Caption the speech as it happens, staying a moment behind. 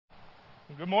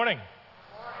Good morning.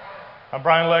 I'm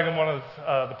Brian Legg. I'm one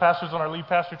of the pastors on our lead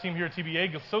pastor team here at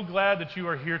TBA. So glad that you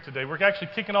are here today. We're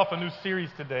actually kicking off a new series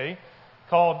today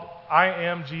called I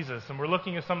Am Jesus, and we're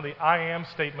looking at some of the I Am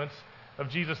statements of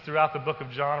Jesus throughout the book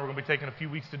of John. We're going to be taking a few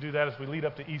weeks to do that as we lead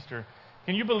up to Easter.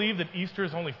 Can you believe that Easter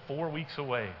is only 4 weeks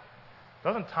away?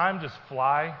 Doesn't time just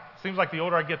fly? Seems like the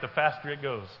older I get, the faster it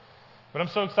goes. But I'm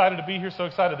so excited to be here, so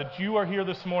excited that you are here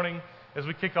this morning as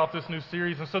we kick off this new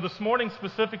series. And so this morning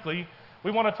specifically, we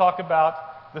want to talk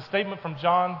about the statement from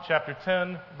John chapter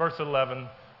 10, verse 11,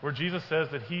 where Jesus says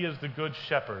that he is the good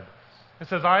shepherd. It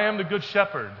says, I am the good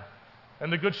shepherd,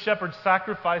 and the good shepherd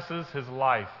sacrifices his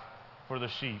life for the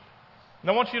sheep.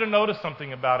 And I want you to notice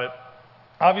something about it.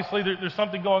 Obviously, there's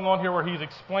something going on here where he's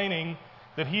explaining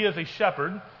that he is a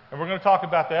shepherd, and we're going to talk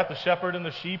about that, the shepherd and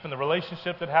the sheep and the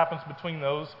relationship that happens between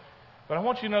those. But I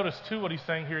want you to notice, too, what he's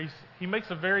saying here. He makes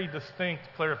a very distinct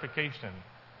clarification.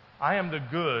 I am the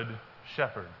good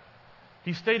shepherd.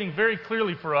 He's stating very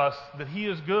clearly for us that he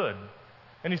is good.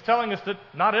 And he's telling us that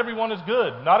not everyone is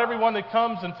good. Not everyone that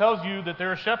comes and tells you that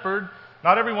they're a shepherd,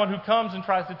 not everyone who comes and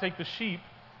tries to take the sheep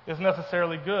is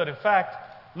necessarily good. In fact,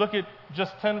 look at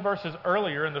just 10 verses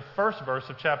earlier in the first verse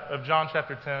of John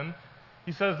chapter 10.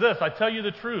 He says this, I tell you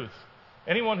the truth.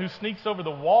 Anyone who sneaks over the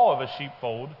wall of a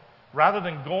sheepfold rather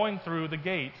than going through the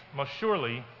gate must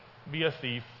surely be a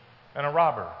thief and a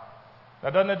robber.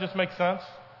 Now, doesn't that just make sense?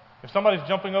 If somebody's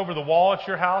jumping over the wall at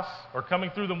your house or coming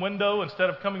through the window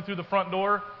instead of coming through the front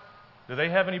door, do they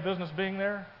have any business being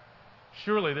there?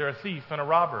 Surely they're a thief and a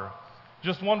robber.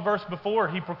 Just one verse before,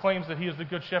 he proclaims that he is the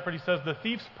good shepherd. He says, the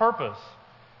thief's purpose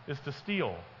is to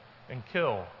steal and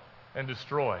kill and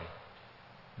destroy.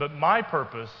 But my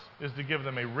purpose is to give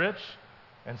them a rich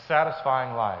and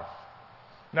satisfying life.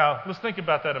 Now, let's think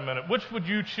about that a minute. Which would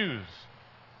you choose?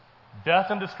 Death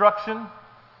and destruction?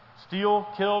 Steal,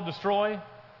 kill, destroy?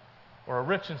 Or a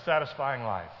rich and satisfying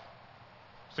life?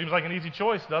 Seems like an easy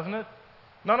choice, doesn't it?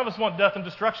 None of us want death and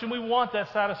destruction. We want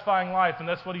that satisfying life, and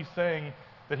that's what he's saying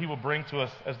that he will bring to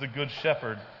us as the good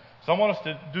shepherd. So I want us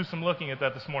to do some looking at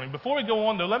that this morning. Before we go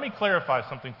on, though, let me clarify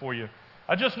something for you.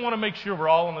 I just want to make sure we're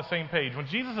all on the same page. When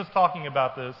Jesus is talking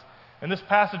about this, in this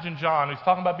passage in John, he's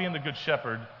talking about being the good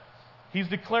shepherd. He's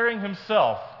declaring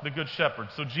himself the good shepherd.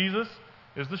 So Jesus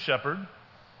is the shepherd.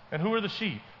 And who are the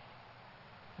sheep?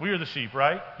 We are the sheep,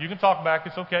 right? You can talk back,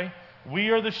 it's okay. We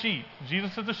are the sheep.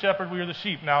 Jesus is the shepherd, we are the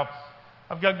sheep. Now,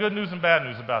 I've got good news and bad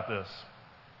news about this.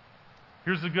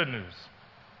 Here's the good news.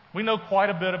 We know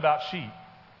quite a bit about sheep.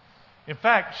 In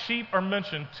fact, sheep are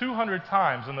mentioned 200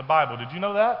 times in the Bible. Did you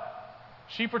know that?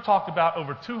 Sheep are talked about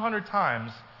over 200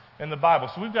 times in the Bible.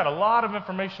 So we've got a lot of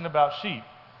information about sheep.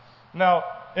 Now,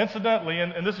 incidentally,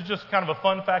 and this is just kind of a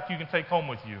fun fact you can take home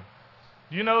with you.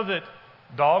 Do you know that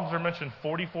dogs are mentioned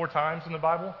 44 times in the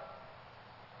Bible?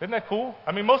 Isn't that cool?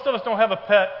 I mean, most of us don't have a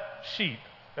pet sheep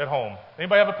at home.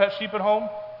 Anybody have a pet sheep at home?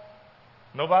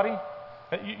 Nobody?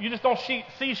 You just don't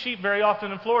see sheep very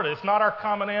often in Florida. It's not our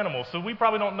common animal, so we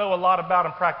probably don't know a lot about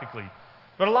them practically.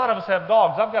 But a lot of us have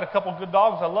dogs. I've got a couple good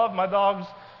dogs. I love my dogs.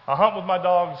 I hunt with my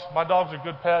dogs. My dogs are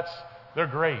good pets. They're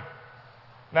great.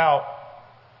 Now,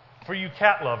 for you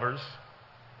cat lovers,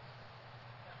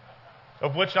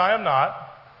 of which I am not,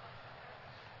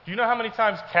 do you know how many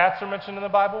times cats are mentioned in the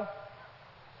Bible?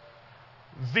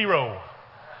 0.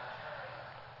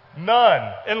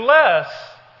 None. Unless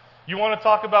you want to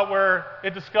talk about where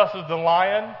it discusses the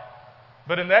lion.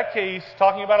 But in that case,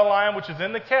 talking about a lion, which is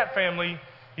in the cat family,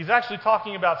 he's actually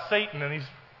talking about Satan, and he's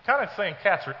kind of saying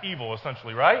cats are evil,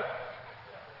 essentially, right?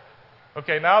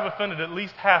 Okay, now I've offended at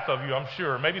least half of you, I'm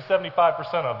sure. Maybe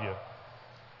 75% of you.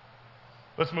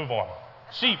 Let's move on.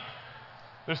 Sheep.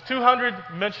 There's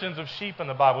 200 mentions of sheep in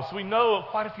the Bible, so we know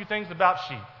quite a few things about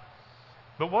sheep.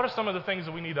 But what are some of the things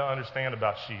that we need to understand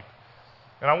about sheep?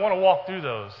 And I want to walk through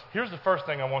those. Here's the first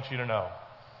thing I want you to know,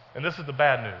 and this is the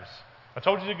bad news. I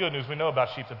told you the good news we know about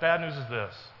sheep. The bad news is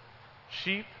this.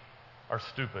 Sheep are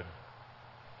stupid.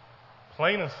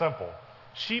 Plain and simple.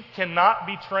 Sheep cannot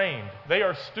be trained. They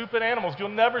are stupid animals. You'll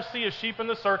never see a sheep in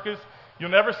the circus. You'll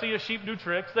never see a sheep do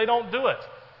tricks. They don't do it.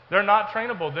 They're not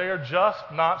trainable. They are just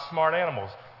not smart animals.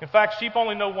 In fact, sheep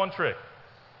only know one trick.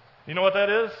 You know what that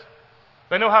is?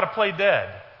 They know how to play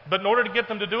dead. But in order to get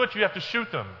them to do it, you have to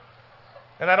shoot them.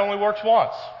 And that only works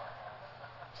once.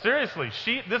 Seriously,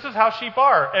 this is how sheep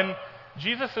are. And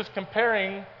Jesus is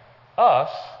comparing us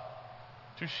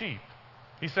to sheep.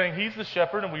 He's saying he's the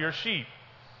shepherd and we are sheep.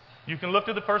 You can look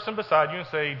to the person beside you and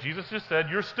say, Jesus just said,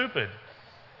 you're stupid.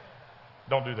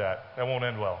 Don't do that. That won't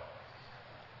end well.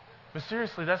 But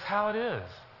seriously, that's how it is.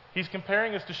 He's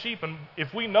comparing us to sheep, and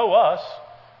if we know us,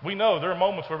 we know there are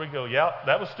moments where we go, yeah,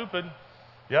 that was stupid.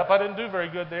 Yep, I didn't do very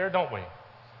good there, don't we?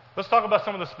 Let's talk about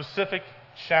some of the specific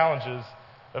challenges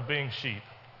of being sheep.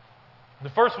 The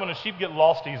first one is sheep get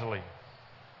lost easily.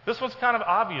 This one's kind of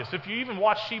obvious. If you even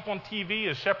watch sheep on TV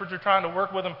as shepherds are trying to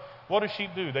work with them, what do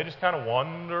sheep do? They just kind of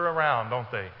wander around,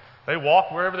 don't they? They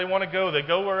walk wherever they want to go. They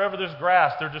go wherever there's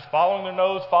grass. They're just following their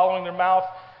nose, following their mouth.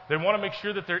 They want to make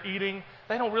sure that they're eating.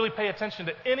 They don't really pay attention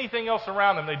to anything else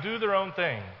around them. They do their own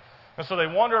thing. And so they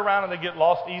wander around and they get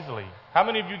lost easily. How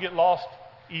many of you get lost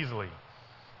easily?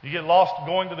 You get lost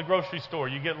going to the grocery store.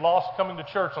 You get lost coming to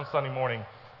church on Sunday morning.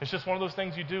 It's just one of those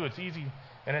things you do. It's easy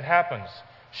and it happens.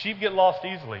 Sheep get lost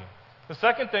easily. The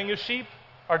second thing is sheep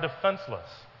are defenseless.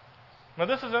 Now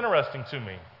this is interesting to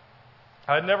me.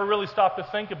 I had never really stopped to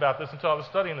think about this until I was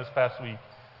studying this past week.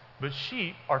 But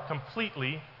sheep are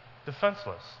completely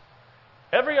defenseless.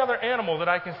 Every other animal that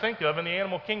I can think of in the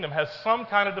animal kingdom has some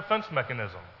kind of defense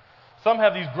mechanism. Some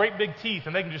have these great big teeth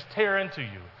and they can just tear into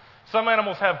you. Some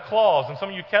animals have claws, and some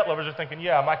of you cat lovers are thinking,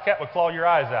 yeah, my cat would claw your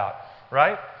eyes out,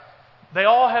 right? They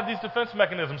all have these defense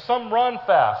mechanisms. Some run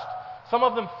fast. Some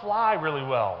of them fly really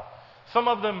well. Some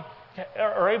of them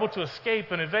are able to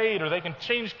escape and evade, or they can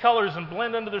change colors and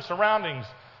blend into their surroundings.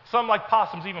 Some, like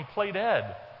possums, even play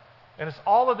dead. And it's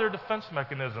all of their defense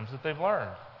mechanisms that they've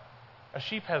learned. A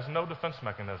sheep has no defense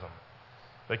mechanism.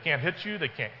 They can't hit you. They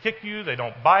can't kick you. They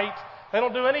don't bite. They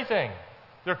don't do anything.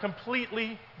 They're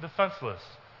completely defenseless.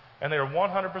 And they are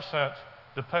 100%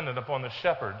 dependent upon the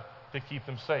shepherd to keep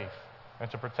them safe and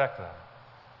to protect them.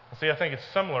 And see, I think it's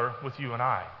similar with you and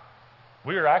I.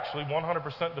 We are actually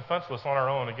 100% defenseless on our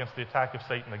own against the attack of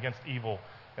Satan, against evil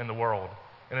in the world.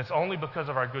 And it's only because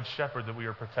of our good shepherd that we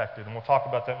are protected. And we'll talk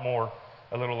about that more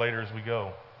a little later as we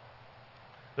go.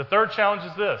 The third challenge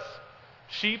is this.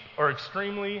 Sheep are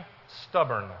extremely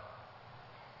stubborn.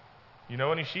 You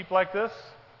know any sheep like this?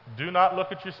 Do not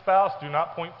look at your spouse. Do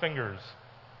not point fingers.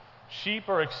 Sheep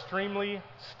are extremely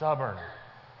stubborn.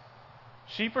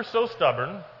 Sheep are so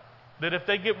stubborn that if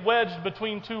they get wedged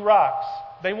between two rocks,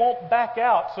 they won't back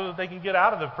out so that they can get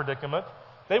out of the predicament.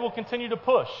 They will continue to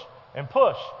push and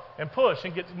push and push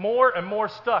and get more and more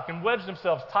stuck and wedge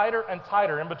themselves tighter and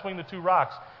tighter in between the two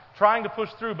rocks, trying to push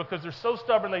through because they're so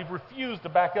stubborn they refuse to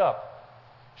back up.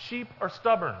 Sheep are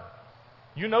stubborn.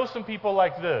 You know some people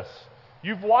like this.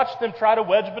 You've watched them try to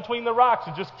wedge between the rocks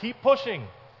and just keep pushing.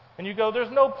 And you go, there's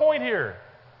no point here.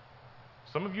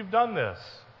 Some of you have done this.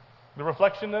 The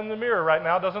reflection in the mirror right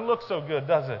now doesn't look so good,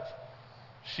 does it?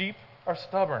 Sheep are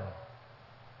stubborn.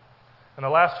 And the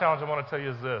last challenge I want to tell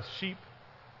you is this. Sheep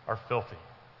are filthy.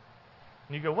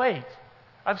 And you go, wait,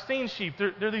 I've seen sheep.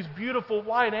 They're these beautiful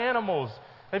white animals.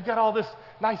 They've got all this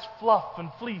nice fluff and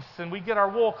fleece, and we get our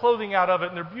wool clothing out of it,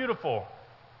 and they're beautiful.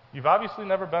 You've obviously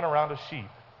never been around a sheep.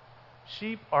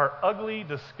 Sheep are ugly,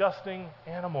 disgusting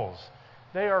animals.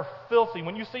 They are filthy.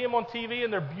 When you see them on TV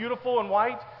and they're beautiful and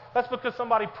white, that's because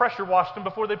somebody pressure washed them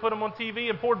before they put them on TV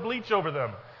and poured bleach over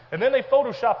them. And then they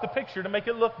photoshopped the picture to make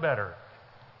it look better.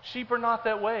 Sheep are not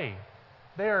that way.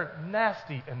 They are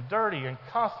nasty and dirty and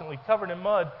constantly covered in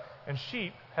mud, and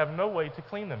sheep have no way to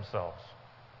clean themselves.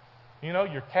 You know,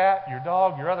 your cat, your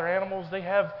dog, your other animals, they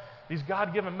have these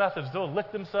God-given methods. They'll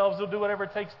lick themselves. They'll do whatever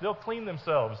it takes. They'll clean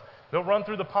themselves. They'll run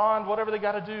through the pond, whatever they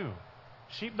got to do.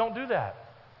 Sheep don't do that.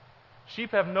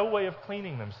 Sheep have no way of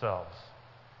cleaning themselves.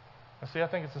 And see, I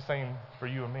think it's the same for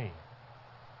you and me.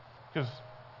 Because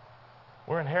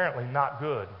we're inherently not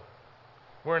good.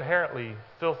 We're inherently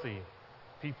filthy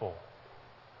people.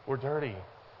 We're dirty.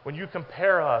 When you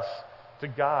compare us to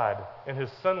God in His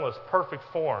sinless, perfect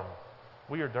form,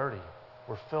 we are dirty.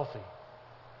 We're filthy.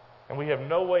 And we have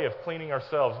no way of cleaning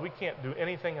ourselves. We can't do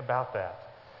anything about that.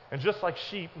 And just like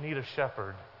sheep need a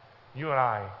shepherd, you and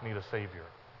I need a Savior.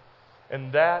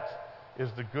 And that is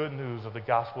the good news of the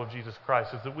gospel of Jesus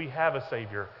Christ, is that we have a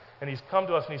Savior. And He's come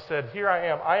to us and He said, here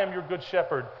I am your good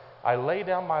shepherd. I lay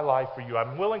down my life for you.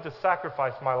 I'm willing to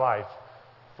sacrifice my life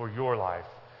for your life,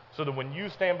 so that when you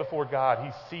stand before God,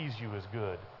 He sees you as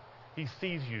good. He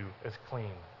sees you as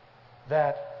clean.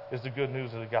 That is the good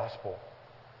news of the gospel.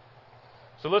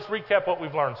 So let's recap what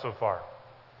we've learned so far.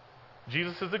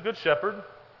 Jesus is the good shepherd.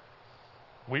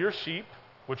 We are sheep,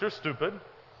 which are stupid,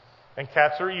 and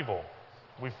cats are evil.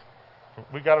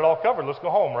 We've got it all covered. Let's go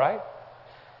home, right?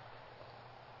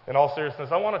 In all seriousness,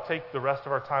 I want to take the rest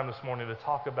of our time this morning to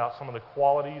talk about some of the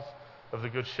qualities of the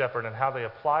Good Shepherd and how they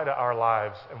apply to our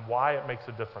lives and why it makes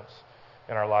a difference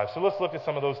in our lives. So let's look at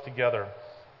some of those together.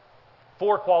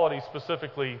 4 qualities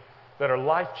specifically that are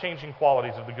life-changing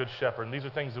qualities of the Good Shepherd. And these are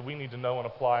things that we need to know and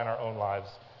apply in our own lives.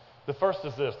 The first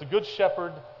is this. The Good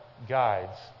Shepherd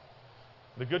guides.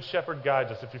 The Good Shepherd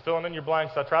guides us. If you're filling in your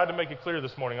blanks, I tried to make it clear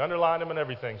this morning. Underline them and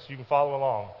everything so you can follow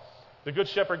along. The Good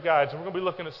Shepherd guides. And we're going to be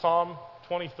looking at Psalm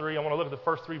 23. I want to look at the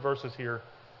first 3 verses here.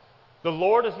 The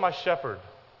Lord is my shepherd.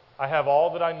 I have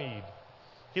all that I need.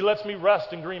 He lets me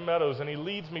rest in green meadows, and he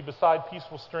leads me beside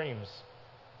peaceful streams.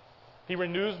 He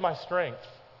renews my strength.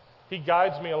 He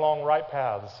guides me along right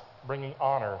paths, bringing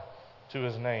honor to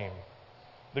his name.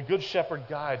 The good shepherd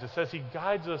guides. It says he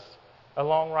guides us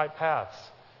along right paths.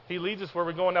 He leads us where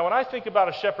we're going. Now, when I think about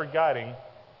a shepherd guiding,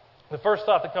 the first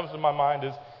thought that comes to my mind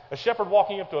is a shepherd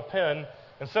walking up to a pen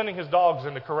and sending his dogs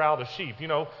in to corral the sheep. You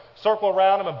know, circle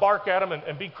around them and bark at them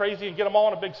and be crazy and get them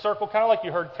all in a big circle, kind of like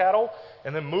you herd cattle,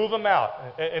 and then move them out.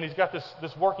 And he's got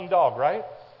this working dog, right?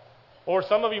 Or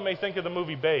some of you may think of the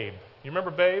movie Babe. You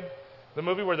remember Babe? The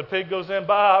movie where the pig goes in,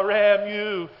 "Bah, ram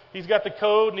you." He's got the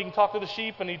code and he can talk to the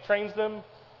sheep and he trains them.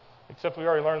 Except we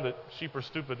already learned that sheep are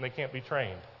stupid and they can't be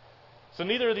trained. So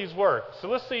neither of these work. So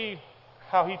let's see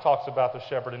how he talks about the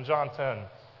shepherd in John 10. It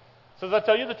says, "I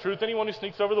tell you the truth, anyone who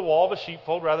sneaks over the wall of a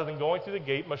sheepfold rather than going through the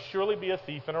gate must surely be a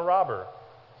thief and a robber.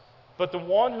 But the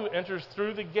one who enters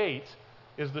through the gate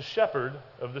is the shepherd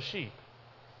of the sheep.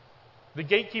 The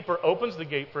gatekeeper opens the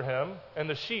gate for him, and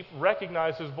the sheep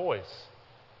recognize his voice,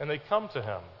 and they come to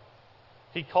him.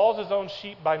 He calls his own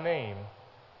sheep by name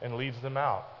and leads them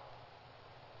out.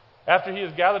 After he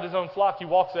has gathered his own flock, he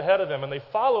walks ahead of them, and they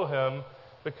follow him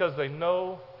because they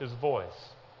know his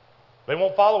voice. They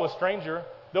won't follow a stranger.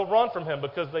 They'll run from him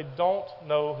because they don't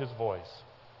know his voice."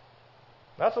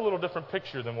 That's a little different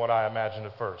picture than what I imagined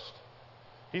at first.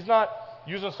 He's not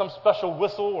using some special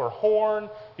whistle or horn.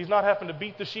 He's not having to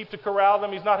beat the sheep to corral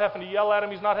them. He's not having to yell at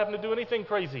them. He's not having to do anything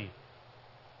crazy.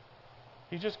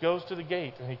 He just goes to the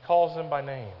gate and he calls them by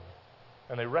name,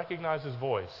 and they recognize his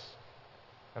voice,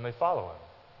 and they follow him.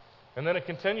 And then it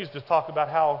continues to talk about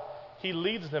how he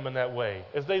leads them in that way.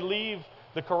 As they leave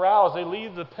the corral, as they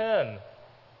leave the pen,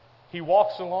 he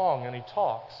walks along and he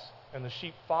talks, and the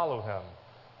sheep follow him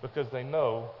because they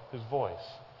know his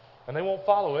voice. And they won't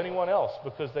follow anyone else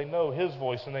because they know his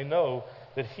voice and they know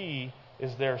that he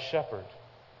is their shepherd.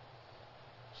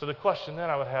 So the question then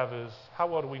I would have is, how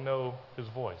well do we know his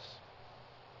voice?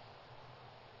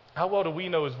 How well do we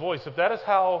know his voice? If that is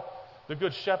how the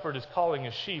good shepherd is calling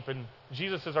his sheep, and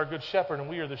Jesus is our good shepherd and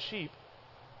we are the sheep,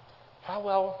 how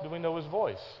well do we know his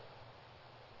voice?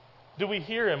 Do we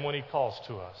hear him when he calls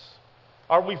to us?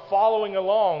 Are we following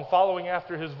along, following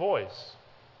after his voice?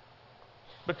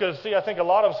 Because, see, I think a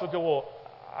lot of us would go, well,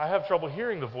 I have trouble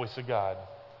hearing the voice of God.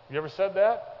 You ever said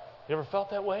that? You ever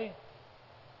felt that way?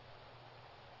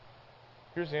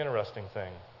 Here's the interesting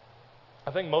thing.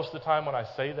 I think most of the time when I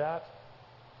say that,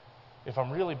 if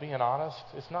I'm really being honest,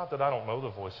 it's not that I don't know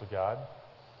the voice of God.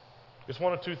 It's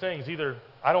one of two things. Either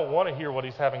I don't want to hear what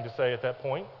he's having to say at that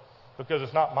point because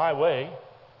it's not my way,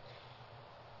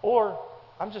 or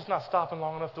I'm just not stopping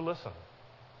long enough to listen.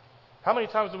 How many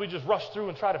times do we just rush through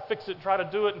and try to fix it, and try to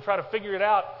do it, and try to figure it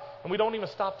out, and we don't even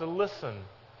stop to listen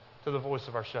to the voice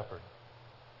of our shepherd?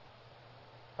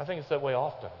 I think it's that way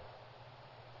often.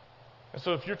 And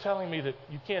so if you're telling me that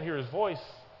you can't hear his voice,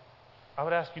 I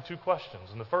would ask you 2 questions.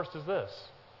 And the first is this: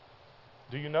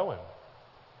 do you know him?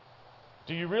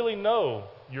 Do you really know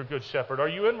your good shepherd? Are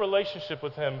you in relationship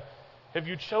with him? Have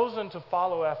you chosen to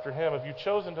follow after him? Have you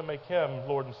chosen to make him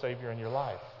Lord and Savior in your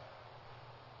life?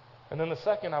 And then the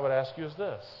second I would ask you is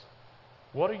this: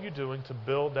 what are you doing to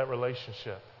build that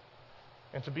relationship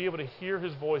and to be able to hear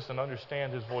his voice and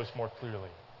understand his voice more clearly?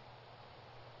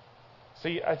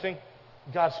 See, I think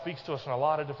God speaks to us in a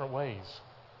lot of different ways.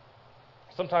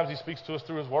 Sometimes he speaks to us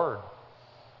through his word,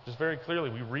 just very clearly.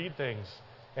 We read things,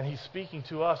 and he's speaking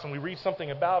to us, and we read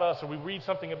something about us, or we read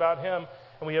something about him,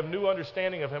 and we have new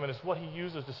understanding of him, and it's what he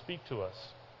uses to speak to us.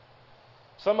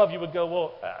 Some of you would go,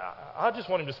 well, I just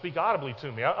want him to speak audibly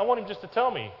to me. I want him just to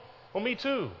tell me. Well, me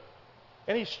too.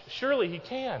 And surely he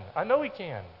can. I know he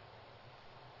can.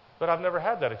 But I've never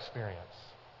had that experience.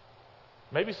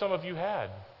 Maybe some of you had.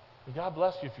 And God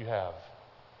bless you if you have.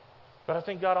 But I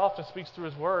think God often speaks through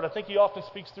his word. I think he often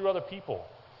speaks through other people,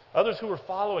 others who are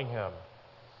following him.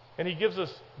 And he gives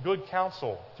us good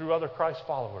counsel through other Christ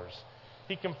followers.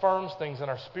 He confirms things in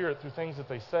our spirit through things that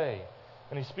they say.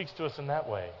 And he speaks to us in that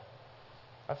way.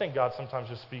 I think God sometimes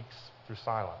just speaks through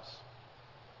silence.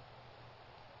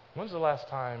 When's the last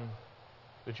time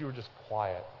that you were just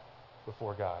quiet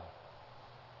before God?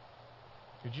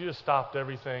 Did you just stop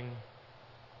everything,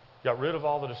 got rid of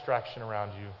all the distraction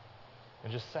around you,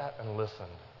 and just sat and listened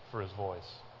for his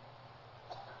voice?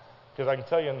 Because I can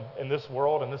tell you, in this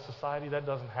world, in this society, that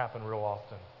doesn't happen real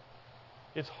often.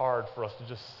 It's hard for us to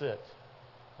just sit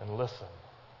and listen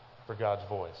for God's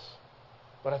voice.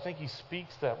 But I think he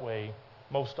speaks that way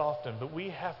most often. But we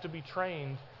have to be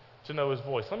trained to know his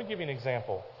voice. Let me give you an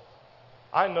example.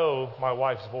 I know my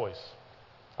wife's voice.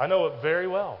 I know it very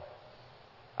well.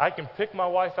 I can pick my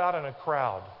wife out in a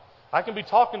crowd. I can be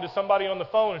talking to somebody on the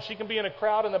phone, and she can be in a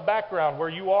crowd in the background where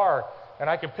you are, and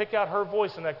I can pick out her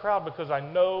voice in that crowd because I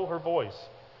know her voice.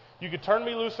 You could turn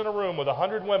me loose in a room with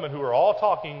 100 women who are all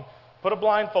talking, put a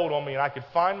blindfold on me, and I could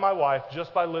find my wife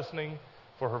just by listening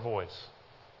for her voice.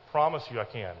 Promise you I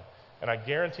can. And I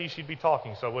guarantee she'd be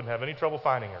talking, so I wouldn't have any trouble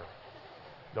finding her.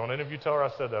 Don't any of you tell her I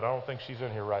said that. I don't think she's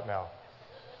in here right now.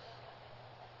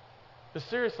 But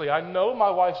seriously, I know my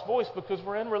wife's voice because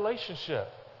we're in relationship.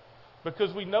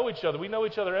 Because we know each other. We know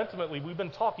each other intimately. We've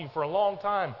been talking for a long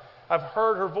time. I've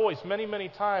heard her voice many, many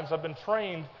times. I've been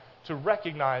trained to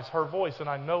recognize her voice, and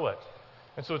I know it.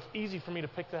 And so it's easy for me to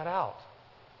pick that out.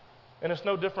 And it's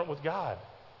no different with God.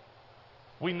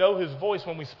 We know His voice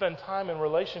when we spend time in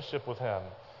relationship with Him.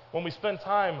 When we spend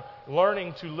time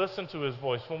learning to listen to His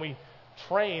voice. When we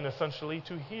train, essentially,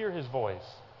 to hear His voice.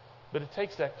 But it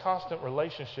takes that constant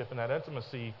relationship and that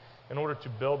intimacy in order to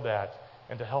build that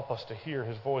and to help us to hear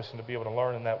His voice and to be able to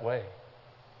learn in that way.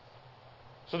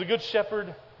 So the Good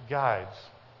Shepherd guides.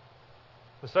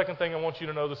 The second thing I want you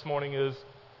to know this morning is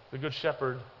the Good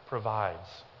Shepherd provides.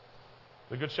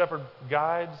 The Good Shepherd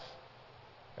guides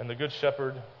and the Good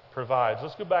Shepherd provides.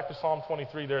 Let's go back to Psalm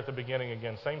 23 there at the beginning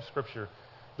again. Same scripture.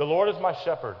 The Lord is my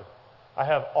shepherd. I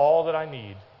have all that I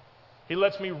need. He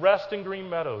lets me rest in green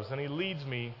meadows, and He leads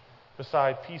me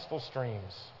beside peaceful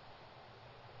streams.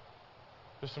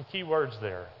 There's some key words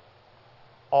there.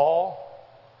 All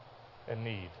and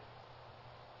need.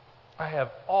 I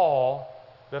have all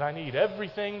that I need.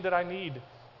 Everything that I need.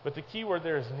 But the key word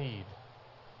there is need.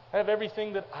 I have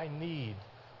everything that I need.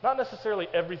 Not necessarily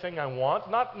everything I want.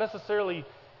 Not necessarily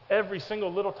every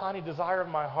single little tiny desire of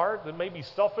my heart that may be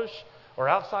selfish or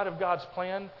outside of God's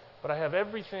plan. But I have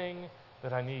everything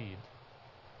that I need.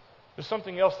 There's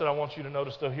something else that I want you to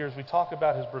notice, though, here as we talk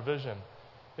about His provision.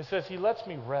 It says He lets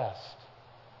me rest.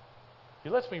 He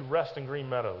lets me rest in green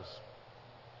meadows.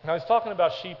 Now, He's talking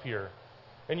about sheep here.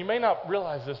 And you may not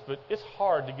realize this, but it's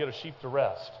hard to get a sheep to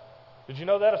rest. Did you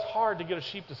know that? It's hard to get a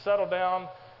sheep to settle down,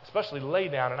 especially lay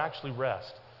down and actually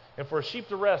rest. And for a sheep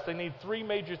to rest, they need three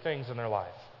major things in their life.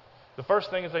 The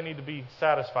first thing is they need to be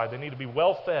satisfied. They need to be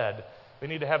well fed. They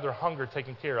need to have their hunger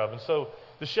taken care of. And so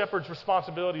the shepherd's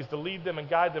responsibility is to lead them and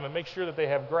guide them and make sure that they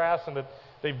have grass and that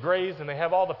they've grazed and they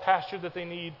have all the pasture that they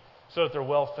need so that they're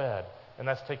well fed. And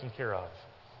that's taken care of.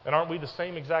 And aren't we the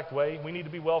same exact way? We need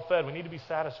to be well fed. We need to be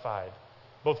satisfied,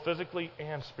 both physically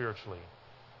and spiritually.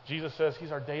 Jesus says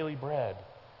He's our daily bread.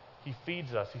 He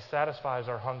feeds us. He satisfies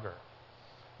our hunger.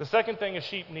 The second thing a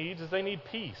sheep needs is they need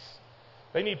peace.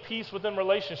 They need peace within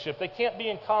relationship. They can't be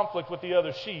in conflict with the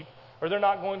other sheep or they're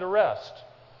not going to rest.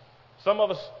 Some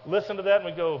of us listen to that and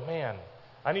we go, man,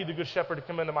 I need the Good Shepherd to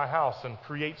come into my house and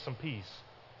create some peace,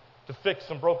 to fix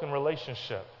some broken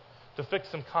relationship, to fix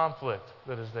some conflict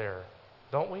that is there.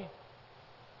 Don't we?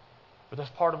 But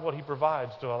that's part of what He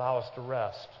provides to allow us to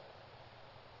rest.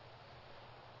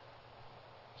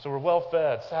 So we're well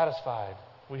fed, satisfied.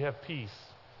 We have peace.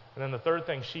 And then the third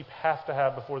thing sheep have to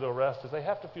have before they'll rest is they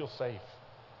have to feel safe.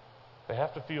 They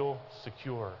have to feel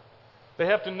secure. They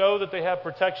have to know that they have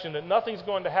protection, that nothing's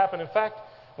going to happen. In fact,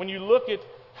 when you look at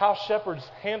how shepherds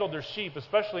handled their sheep,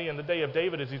 especially in the day of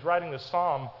David as he's writing this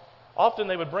psalm, often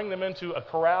they would bring them into a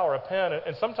corral or a pen,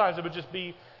 and sometimes it would just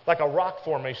be like a rock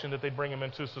formation that they'd bring them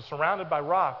into, so surrounded by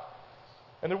rock.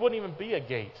 And there wouldn't even be a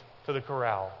gate to the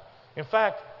corral. In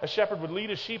fact, a shepherd would lead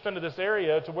his sheep into this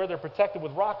area to where they're protected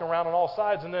with rock around on all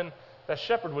sides, and then that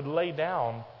shepherd would lay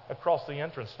down across the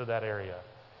entrance to that area.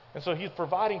 And so He's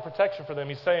providing protection for them.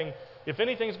 He's saying, if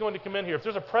anything's going to come in here, if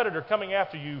there's a predator coming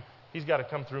after you, he's got to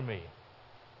come through me.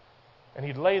 And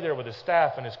He'd lay there with his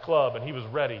staff and his club, and He was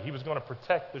ready. He was going to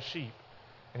protect the sheep,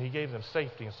 and He gave them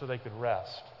safety and so they could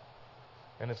rest.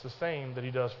 And it's the same that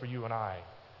He does for you and I.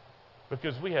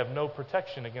 Because we have no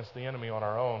protection against the enemy on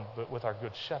our own, but with our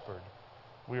Good Shepherd,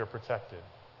 we are protected.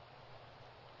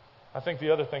 I think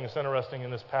the other thing that's interesting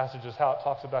in this passage is how it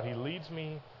talks about He leads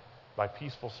me by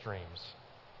peaceful streams.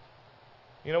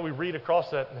 You know, we read across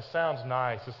that and it sounds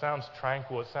nice, it sounds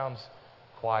tranquil, it sounds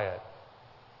quiet.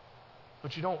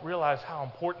 But you don't realize how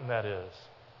important that is.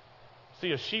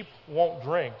 See, a sheep won't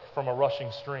drink from a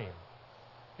rushing stream.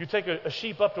 You take a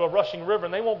sheep up to a rushing river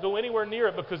and they won't go anywhere near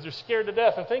it because they're scared to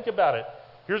death. And think about it.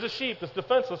 Here's a sheep that's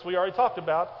defenseless, we already talked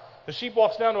about. The sheep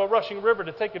walks down to a rushing river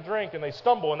to take a drink and they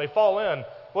stumble and they fall in.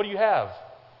 What do you have?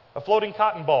 A floating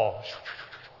cotton ball.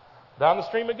 Down the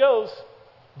stream it goes.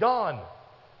 Gone.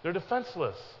 They're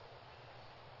defenseless.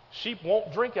 Sheep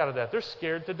won't drink out of that. They're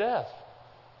scared to death.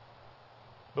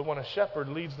 But when a shepherd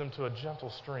leads them to a gentle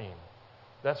stream,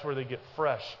 that's where they get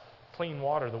fresh, clean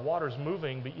water. The water's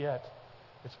moving, but yet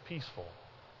it's peaceful.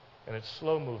 and it's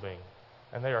slow moving,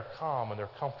 and they are calm and they're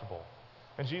comfortable.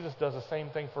 And Jesus does the same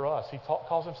thing for us. He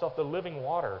calls himself the living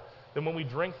water, that when we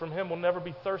drink from him, we'll never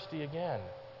be thirsty again.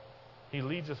 He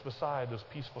leads us beside those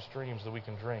peaceful streams that we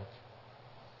can drink.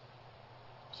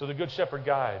 So the Good Shepherd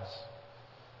guides.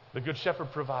 The Good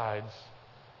Shepherd provides.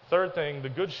 Third thing, the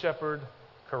Good Shepherd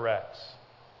corrects.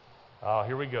 Oh,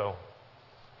 here we go.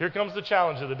 Here comes the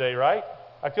challenge of the day, right?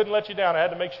 I couldn't let you down. I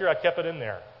had to make sure I kept it in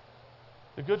there.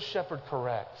 The Good Shepherd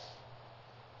corrects.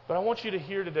 But I want you to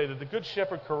hear today that the Good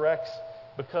Shepherd corrects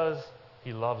because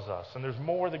he loves us. And there's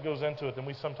more that goes into it than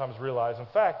we sometimes realize. In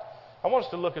fact, I want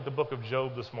us to look at the book of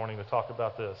Job this morning to talk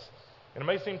about this. And it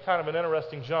may seem kind of an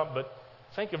interesting jump, but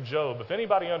think of Job. If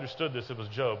anybody understood this, it was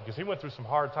Job, because he went through some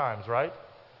hard times, right?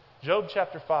 Job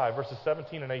chapter 5, verses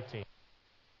 17 and 18.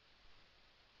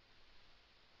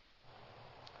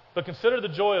 But consider the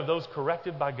joy of those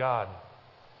corrected by God.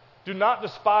 Do not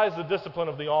despise the discipline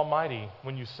of the Almighty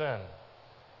when you sin.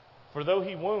 For though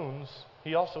he wounds,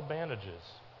 he also bandages.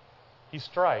 He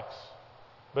strikes,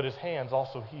 but his hands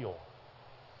also heal.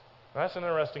 Now, that's an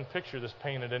interesting picture that's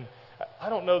painted. And I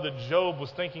don't know that Job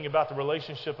was thinking about the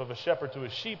relationship of a shepherd to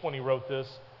his sheep when he wrote this,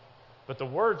 but the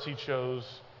words he chose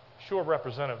sure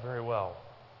represent it very well.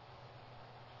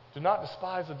 Do not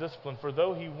despise the discipline, for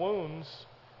though he wounds,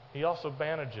 he also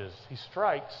bandages. He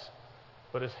strikes,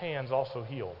 but his hands also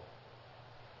heal.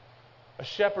 A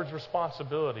shepherd's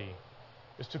responsibility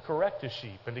is to correct his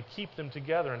sheep and to keep them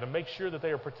together and to make sure that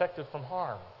they are protected from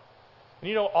harm. And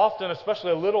you know, often,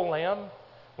 especially a little lamb,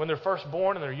 when they're first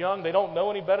born and they're young, they don't know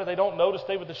any better. They don't know to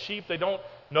stay with the sheep. They don't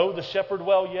know the shepherd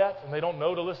well yet, and they don't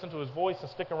know to listen to his voice and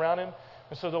stick around him.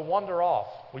 And so they'll wander off.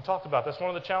 We talked about that's one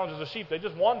of the challenges of sheep. They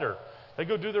just wander. They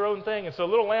go do their own thing. And so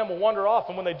a little lamb will wander off,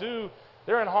 and when they do,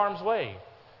 they're in harm's way.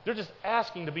 They're just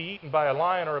asking to be eaten by a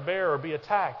lion or a bear or be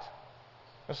attacked.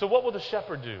 And so what will the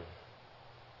shepherd do?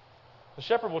 The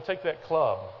shepherd will take that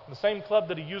club, the same club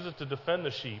that he uses to defend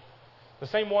the sheep, the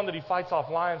same one that he fights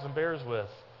off lions and bears with,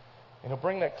 and he'll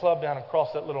bring that club down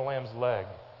across that little lamb's leg.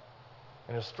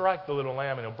 And he'll strike the little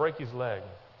lamb and he'll break his leg.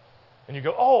 And you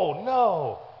go, oh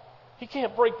no, he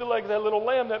can't break the leg of that little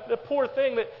lamb, that poor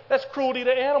thing, that's cruelty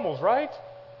to animals, right?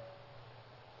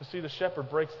 You see, the shepherd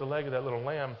breaks the leg of that little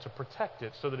lamb to protect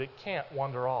it so that it can't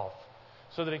wander off,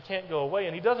 so that it can't go away.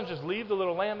 And he doesn't just leave the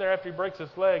little lamb there after he breaks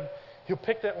its leg. He'll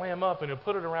pick that lamb up and he'll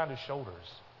put it around his shoulders.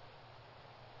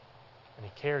 And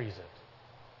he carries it.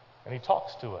 And he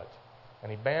talks to it. And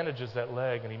he bandages that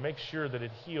leg and he makes sure that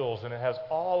it heals and it has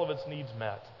all of its needs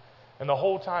met. And the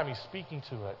whole time he's speaking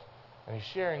to it and he's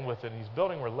sharing with it and he's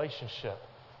building relationship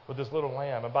with this little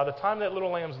lamb. And by the time that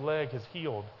little lamb's leg has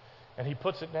healed and he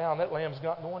puts it down, that lamb's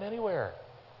not going anywhere.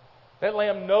 That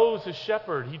lamb knows his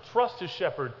shepherd. He trusts his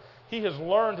shepherd. He has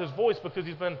learned his voice because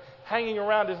he's been hanging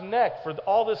around his neck for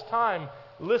all this time,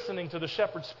 listening to the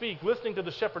shepherd speak, listening to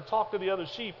the shepherd talk to the other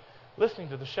sheep, listening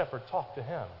to the shepherd talk to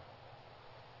him.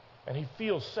 And he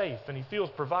feels safe, and he feels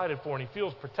provided for, and he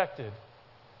feels protected.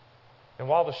 And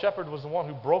while the shepherd was the one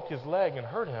who broke his leg and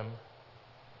hurt him,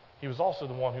 he was also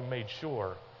the one who made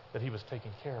sure that he was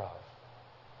taken care of.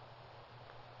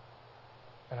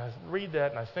 And I read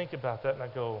that and I think about that and I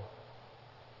go,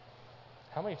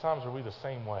 how many times are we the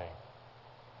same way?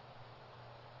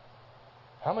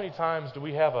 How many times do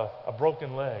we have a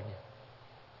broken leg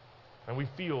and we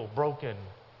feel broken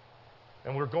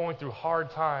and we're going through hard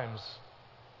times?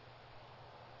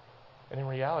 And in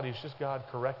reality, it's just God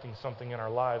correcting something in our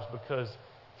lives because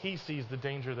he sees the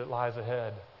danger that lies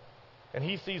ahead. And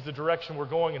he sees the direction we're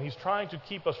going, and he's trying to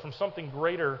keep us from something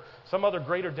greater, some other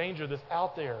greater danger that's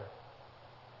out there.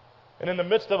 And in the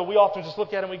midst of it, we often just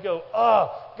look at it and we go,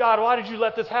 oh, God, why did you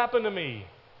let this happen to me?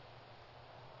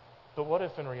 But what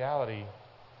if in reality,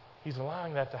 he's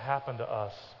allowing that to happen to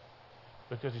us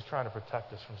because he's trying to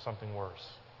protect us from something worse?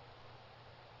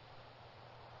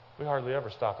 We hardly ever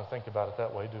stop and think about it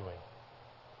that way, do we?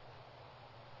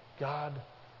 God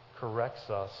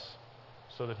corrects us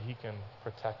so that he can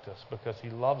protect us because he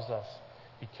loves us.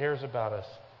 He cares about us.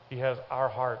 He has our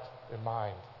heart in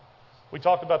mind. We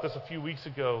talked about this a few weeks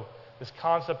ago, this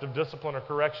concept of discipline or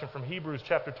correction from Hebrews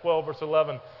chapter 12, verse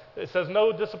 11. It says,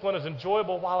 no discipline is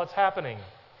enjoyable while it's happening.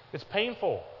 It's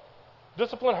painful.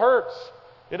 Discipline hurts.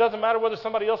 It doesn't matter whether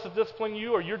somebody else is disciplining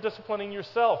you or you're disciplining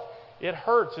yourself. It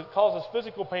hurts. It causes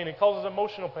physical pain. It causes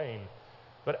emotional pain.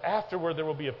 But afterward, there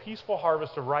will be a peaceful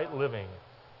harvest of right living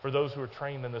for those who are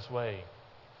trained in this way.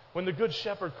 When the Good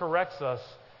Shepherd corrects us,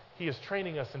 he is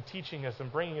training us and teaching us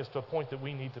and bringing us to a point that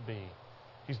we need to be.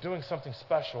 He's doing something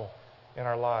special in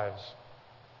our lives.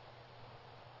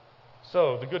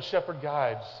 So, the Good Shepherd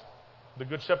guides. The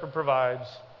Good Shepherd provides.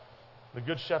 The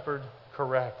Good Shepherd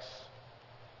corrects.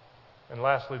 And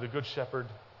lastly, the Good Shepherd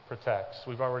protects.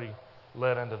 We've already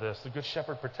led into this. The Good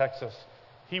Shepherd protects us.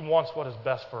 He wants what is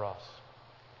best for us.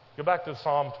 Go back to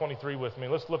Psalm 23 with me.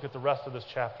 Let's look at the rest of this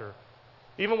chapter.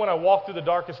 Even when I walk through the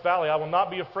darkest valley, I will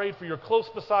not be afraid, for you're close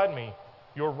beside me.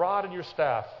 Your rod and your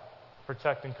staff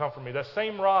protect and comfort me. That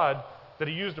same rod that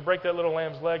he used to break that little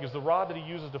lamb's leg is the rod that he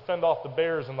uses to fend off the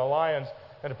bears and the lions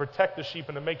and to protect the sheep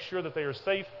and to make sure that they are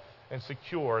safe and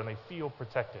secure and they feel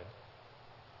protected.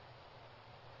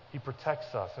 He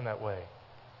protects us in that way.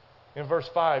 In verse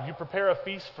 5, you prepare a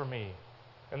feast for me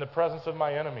in the presence of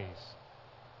my enemies.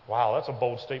 Wow, that's a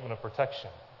bold statement of protection.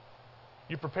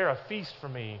 You prepare a feast for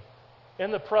me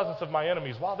in the presence of my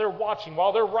enemies. While they're watching,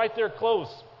 while they're right there close,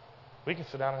 we can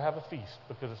sit down and have a feast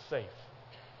because it's safe.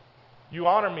 You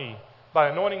honor me by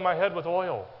anointing my head with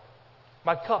oil.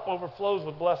 My cup overflows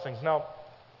with blessings. Now,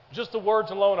 just the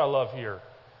words alone I love here.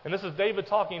 And this is David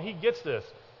talking, and he gets this.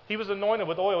 He was anointed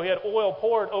with oil. He had oil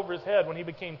poured over his head when he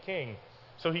became king.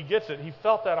 So he gets it. He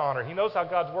felt that honor. He knows how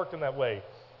God's worked in that way.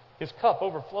 His cup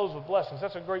overflows with blessings.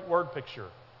 That's a great word picture.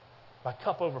 My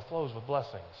cup overflows with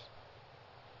blessings.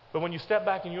 But when you step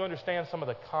back and you understand some of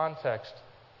the context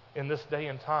in this day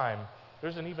and time,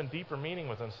 there's an even deeper meaning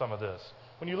within some of this.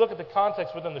 When you look at the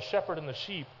context within the shepherd and the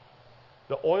sheep,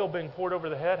 the oil being poured over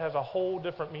the head has a whole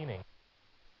different meaning.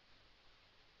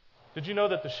 Did you know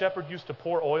that the shepherd used to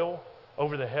pour oil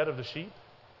over the head of the sheep?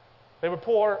 They would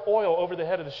pour oil over the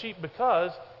head of the sheep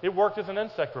because it worked as an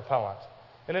insect repellent.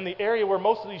 And in the area where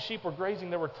most of these sheep were grazing,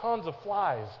 there were tons of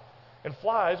flies. And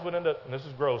flies would end up, and this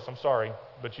is gross, I'm sorry,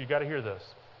 but you got to hear this.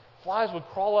 Flies would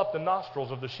crawl up the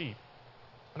nostrils of the sheep,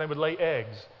 and they would lay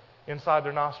eggs inside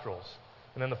their nostrils.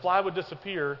 And then the fly would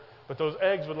disappear, but those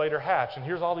eggs would later hatch. And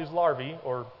here's all these larvae,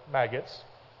 or maggots.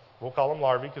 We'll call them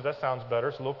larvae because that sounds better.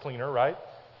 It's a little cleaner, right?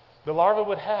 The larvae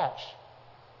would hatch.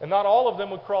 And not all of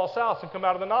them would crawl south and come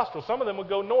out of the nostrils. Some of them would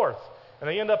go north. And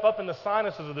they end up in the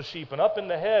sinuses of the sheep and up in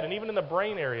the head and even in the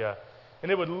brain area.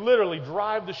 And it would literally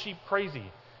drive the sheep crazy.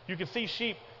 You could see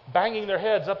sheep banging their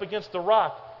heads up against the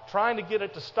rock, trying to get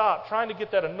it to stop, trying to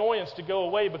get that annoyance to go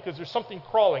away because there's something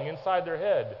crawling inside their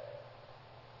head.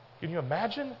 Can you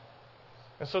imagine?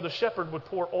 And so the shepherd would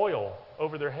pour oil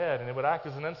over their head, and it would act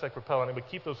as an insect repellent. It would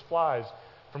keep those flies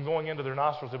from going into their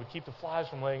nostrils. It would keep the flies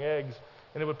from laying eggs,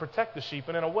 and it would protect the sheep.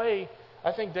 And in a way,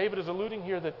 I think David is alluding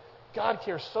here that God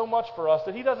cares so much for us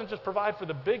that he doesn't just provide for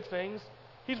the big things.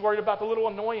 He's worried about the little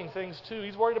annoying things too.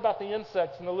 He's worried about the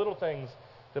insects and the little things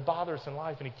that bother us in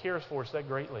life, and he cares for us that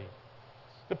greatly.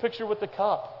 The picture with the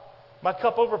cup. My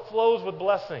cup overflows with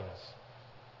blessings.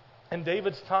 In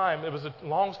David's time, it was a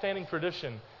long-standing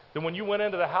tradition that when you went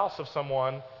into the house of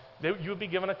someone, you would be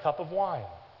given a cup of wine.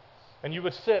 And you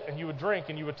would sit and you would drink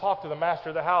and you would talk to the master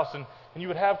of the house and you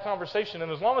would have conversation.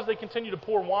 And as long as they continued to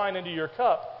pour wine into your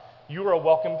cup, you were a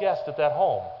welcome guest at that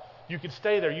home. You could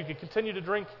stay there. You could continue to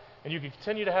drink and you could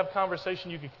continue to have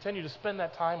conversation. You could continue to spend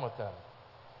that time with them.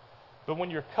 But when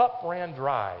your cup ran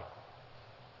dry,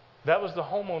 that was the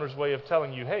homeowner's way of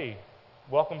telling you, hey,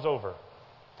 welcome's over.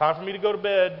 Time for me to go to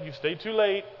bed. You've stayed too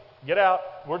late. Get out.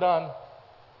 We're done.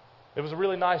 It was a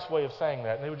really nice way of saying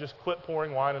that. And they would just quit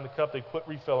pouring wine in the cup. They'd quit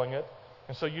refilling it.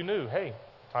 And so you knew, hey,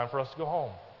 time for us to go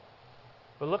home.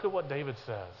 But look at what David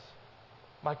says.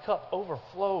 My cup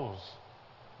overflows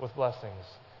with blessings.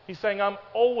 He's saying, I'm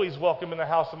always welcome in the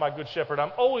house of my good shepherd.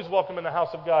 I'm always welcome in the house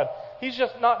of God. He's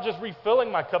just not just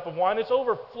refilling my cup of wine. It's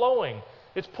overflowing.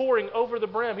 It's pouring over the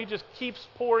brim. He just keeps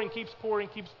pouring, keeps pouring,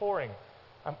 keeps pouring.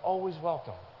 I'm always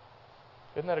welcome.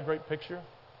 Isn't that a great picture?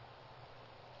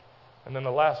 And then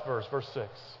the last verse, verse 6.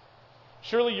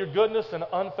 Surely your goodness and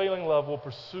unfailing love will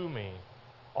pursue me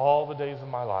all the days of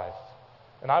my life,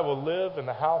 and I will live in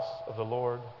the house of the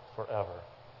Lord forever.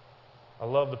 I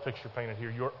love the picture painted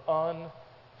here. Your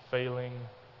unfailing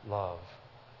love.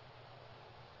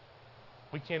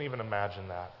 We can't even imagine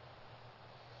that.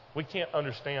 We can't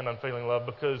understand unfailing love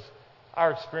because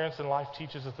our experience in life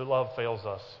teaches us that love fails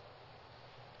us.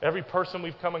 Every person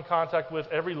we've come in contact with,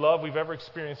 every love we've ever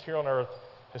experienced here on earth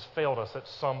has failed us at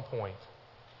some point.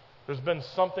 There's been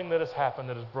something that has happened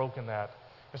that has broken that.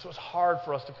 And so it's hard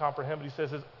for us to comprehend, but he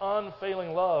says his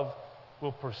unfailing love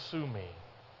will pursue me.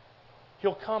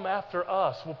 He'll come after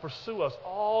us, will pursue us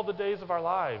all the days of our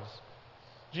lives.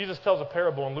 Jesus tells a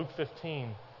parable in Luke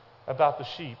 15 about the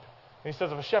sheep. And he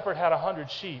says if a shepherd had 100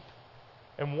 sheep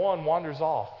and one wanders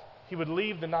off, he would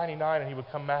leave the 99 and he would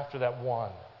come after that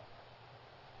one.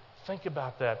 Think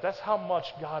about that. That's how much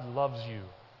God loves you.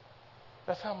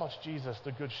 That's how much Jesus,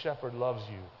 the Good Shepherd, loves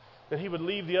you. That he would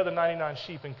leave the other 99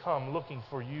 sheep and come looking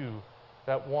for you,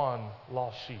 that one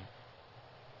lost sheep.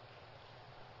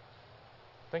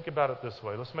 Think about it this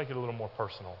way. Let's make it a little more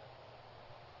personal.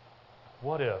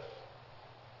 What if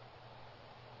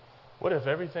What if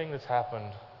everything that's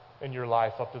happened in your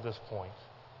life up to this point,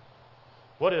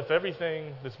 what if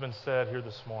everything that's been said here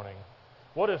this morning,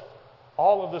 what if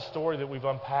all of this story that we've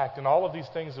unpacked and all of these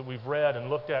things that we've read and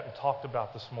looked at and talked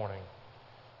about this morning,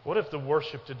 what if the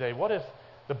worship today, what if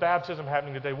the baptism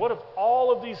happening today, what if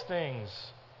all of these things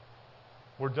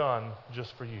were done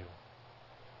just for you?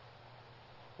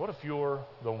 What if you're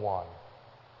the one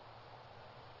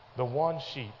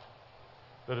sheep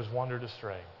that has wandered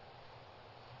astray?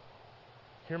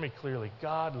 Hear me clearly.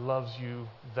 God loves you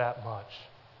that much.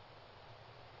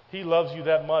 He loves you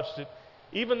that much that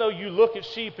even though you look at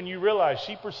sheep and you realize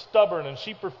sheep are stubborn and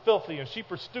sheep are filthy and sheep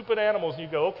are stupid animals, and you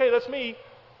go, okay, that's me.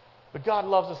 But God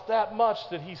loves us that much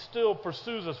that He still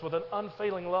pursues us with an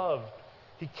unfailing love.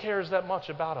 He cares that much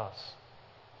about us.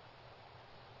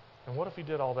 And what if He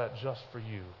did all that just for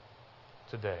you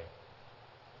today?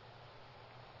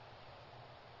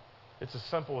 It's as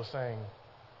simple as saying,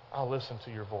 I'll listen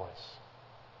to your voice.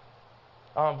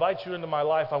 I'll invite you into my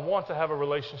life. I want to have a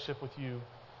relationship with you,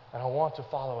 and I want to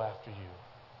follow after you.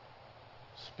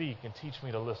 Speak and teach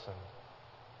me to listen.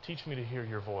 Teach me to hear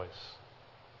your voice.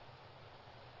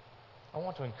 I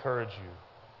want to encourage you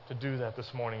to do that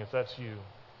this morning if that's you.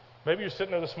 Maybe you're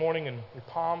sitting there this morning and your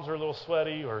palms are a little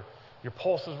sweaty, or your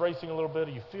pulse is racing a little bit,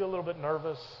 or you feel a little bit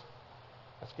nervous.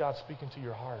 That's God speaking to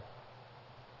your heart.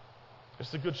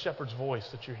 It's the Good Shepherd's voice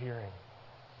that you're hearing.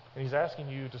 And He's asking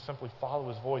you to simply follow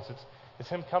His voice. It's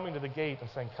Him coming to the gate and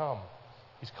saying, come.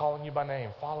 He's calling you by name.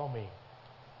 Follow me.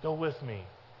 Go with me.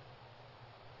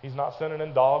 He's not sending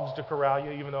in dogs to corral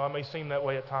you, even though I may seem that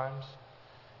way at times.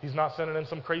 He's not sending in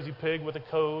some crazy pig with a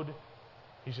code.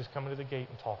 He's just coming to the gate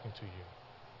and talking to you,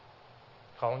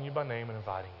 calling you by name and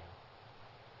inviting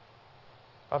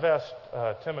you. I've asked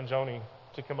Tim and Joni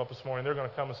to come up this morning. They're going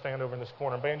to come and stand over in this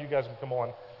corner. Band, you guys can come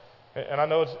on. And I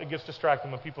know it gets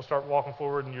distracting when people start walking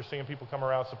forward and you're seeing people come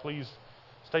around, so please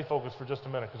stay focused for just a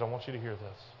minute because I want you to hear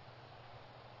this.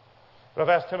 But I've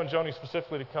asked Tim and Joni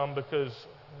specifically to come because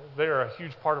they are a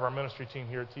huge part of our ministry team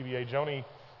here at TBA. Joni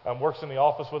works in the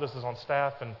office with us, is on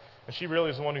staff, and she really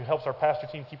is the one who helps our pastor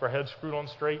team keep our heads screwed on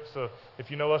straight. So if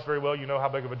you know us very well, you know how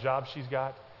big of a job she's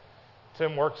got.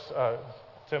 Tim works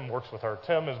with her.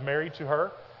 Tim is married to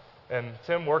her, and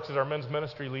Tim works as our men's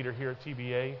ministry leader here at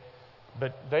TBA.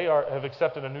 But they have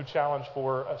accepted a new challenge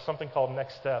for something called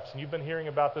Next Steps. And you've been hearing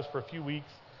about this for a few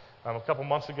weeks. A couple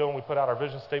months ago when we put out our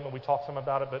vision statement, we talked some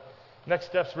about it. But Next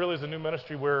Steps really is a new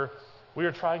ministry where we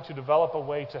are trying to develop a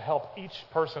way to help each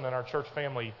person in our church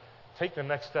family take the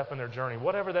next step in their journey,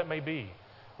 whatever that may be.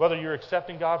 Whether you're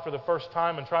accepting God for the first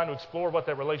time and trying to explore what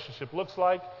that relationship looks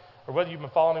like, or whether you've been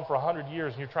following Him for 100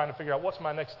 years and you're trying to figure out what's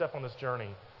my next step on this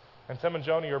journey. And Tim and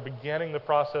Joni are beginning the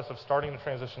process of starting to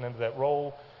transition into that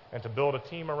role and to build a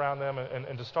team around them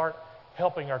and to start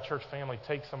helping our church family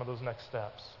take some of those next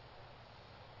steps.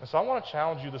 And so I want to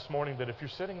challenge you this morning that if you're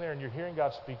sitting there and you're hearing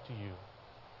God speak to you,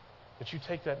 that you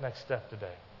take that next step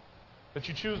today. That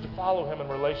you choose to follow Him in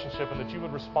relationship and that you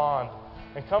would respond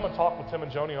and come and talk with Tim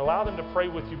and Joni and allow them to pray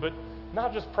with you, but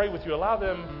not just pray with you, allow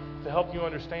them to help you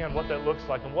understand what that looks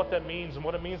like and what that means and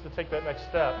what it means to take that next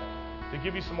step, to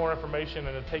give you some more information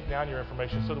and to take down your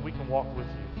information so that we can walk with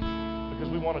you. Because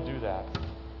we want to do that.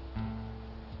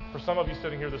 For some of you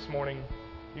sitting here this morning,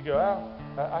 you go,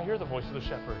 I hear the voice of the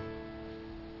shepherd.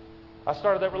 I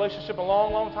started that relationship a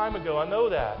long, long time ago. I know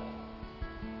that.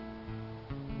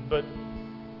 But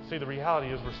see, the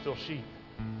reality is we're still sheep.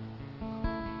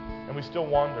 And we still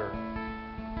wander.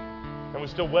 And we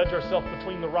still wedge ourselves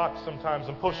between the rocks sometimes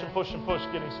and push and push and push,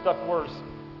 getting stuck worse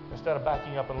instead of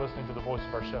backing up and listening to the voice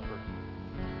of our shepherd.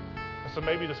 And so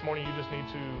maybe this morning you just need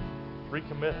to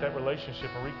recommit that relationship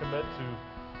and recommit to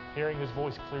hearing His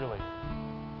voice clearly.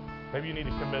 Maybe you need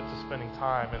to commit to spending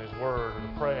time in His Word or to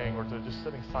praying or to just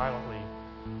sitting silently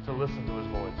to listen to His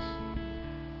voice.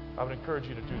 I would encourage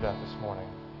you to do that this morning.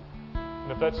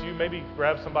 And if that's you, maybe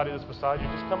grab somebody that's beside you.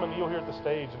 Just come and kneel here at the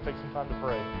stage and take some time to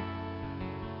pray.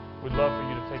 We'd love for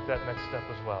you to take that next step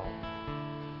as well.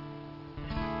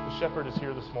 The shepherd is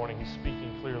here this morning. He's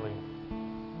speaking clearly.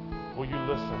 Will you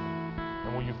listen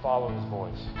and will you follow His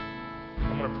voice?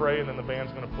 I'm going to pray and then the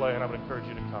band's going to play, and I would encourage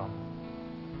you to come.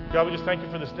 God, we just thank You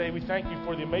for this day. We thank You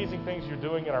for the amazing things You're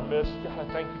doing in our midst. God,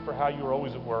 I thank You for how You are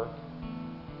always at work.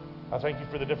 I thank You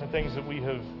for the different things that we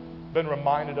have been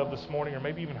reminded of this morning, or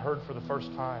maybe even heard for the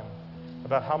first time,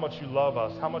 about how much You love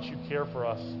us, how much You care for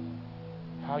us,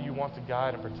 how You want to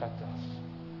guide and protect us.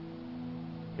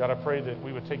 God, I pray that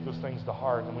we would take those things to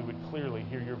heart and we would clearly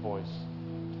hear Your voice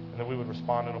and that we would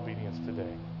respond in obedience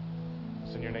today.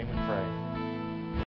 It's in Your name we pray.